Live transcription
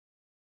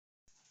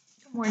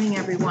Good morning,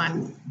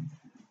 everyone.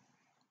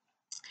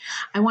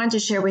 I wanted to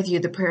share with you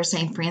the prayer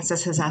St.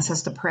 Francis has asked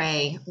us to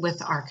pray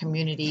with our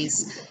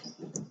communities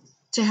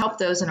to help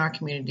those in our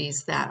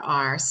communities that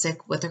are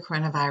sick with the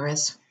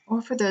coronavirus,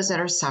 or for those that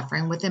are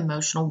suffering with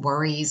emotional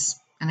worries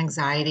and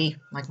anxiety,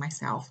 like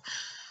myself.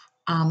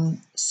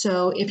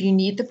 So if you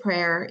need the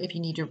prayer, if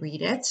you need to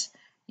read it,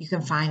 you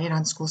can find it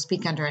on School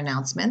Speak under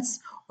announcements,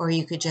 or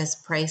you could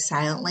just pray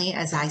silently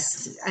as I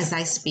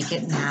speak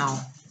it now.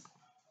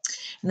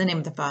 In the name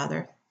of the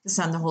Father, the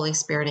Son, the Holy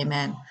Spirit,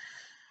 amen.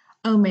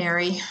 O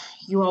Mary,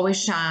 you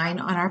always shine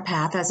on our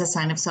path as a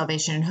sign of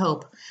salvation and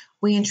hope.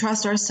 We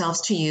entrust ourselves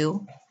to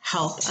you,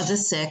 help of the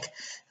sick,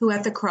 who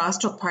at the cross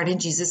took part in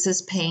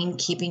Jesus' pain,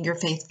 keeping your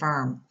faith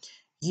firm.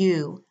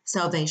 You,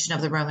 salvation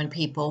of the Roman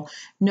people,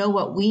 know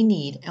what we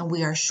need, and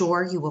we are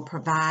sure you will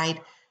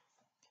provide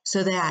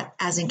so that,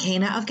 as in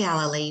Cana of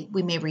Galilee,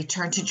 we may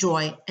return to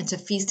joy and to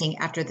feasting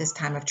after this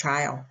time of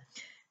trial.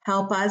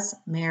 Help us,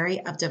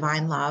 Mary of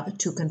divine love,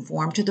 to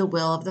conform to the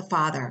will of the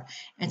Father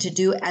and to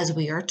do as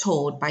we are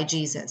told by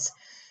Jesus,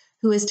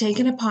 who has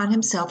taken upon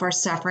himself our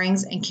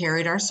sufferings and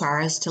carried our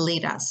sorrows to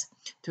lead us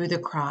through the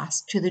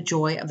cross to the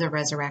joy of the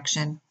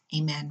resurrection.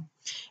 Amen.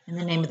 In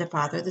the name of the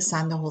Father, the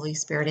Son, the Holy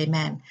Spirit.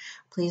 Amen.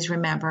 Please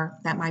remember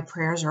that my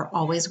prayers are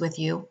always with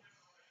you,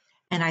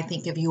 and I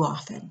think of you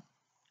often.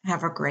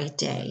 Have a great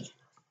day.